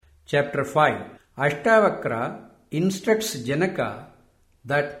Chapter 5. Ashtavakra instructs Janaka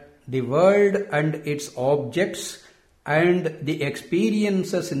that the world and its objects and the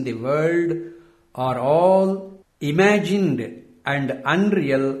experiences in the world are all imagined and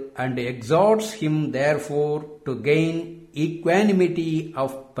unreal, and exhorts him therefore to gain equanimity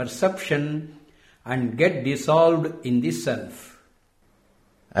of perception and get dissolved in the self.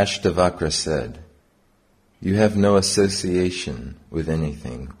 Ashtavakra said, "You have no association with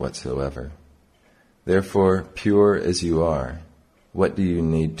anything whatsoever. Therefore, pure as you are, what do you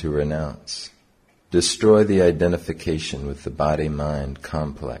need to renounce? Destroy the identification with the body-mind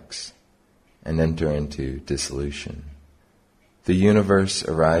complex and enter into dissolution. The universe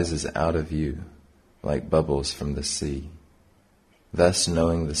arises out of you like bubbles from the sea. Thus,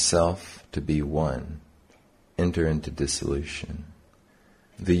 knowing the self to be one, enter into dissolution.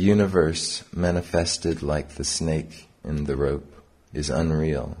 The universe, manifested like the snake in the rope, is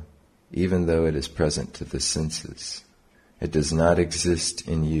unreal, even though it is present to the senses. It does not exist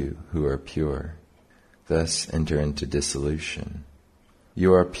in you who are pure. Thus enter into dissolution.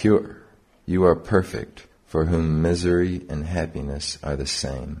 You are pure, you are perfect, for whom misery and happiness are the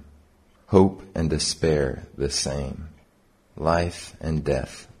same, hope and despair the same, life and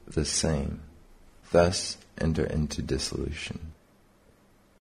death the same. Thus enter into dissolution."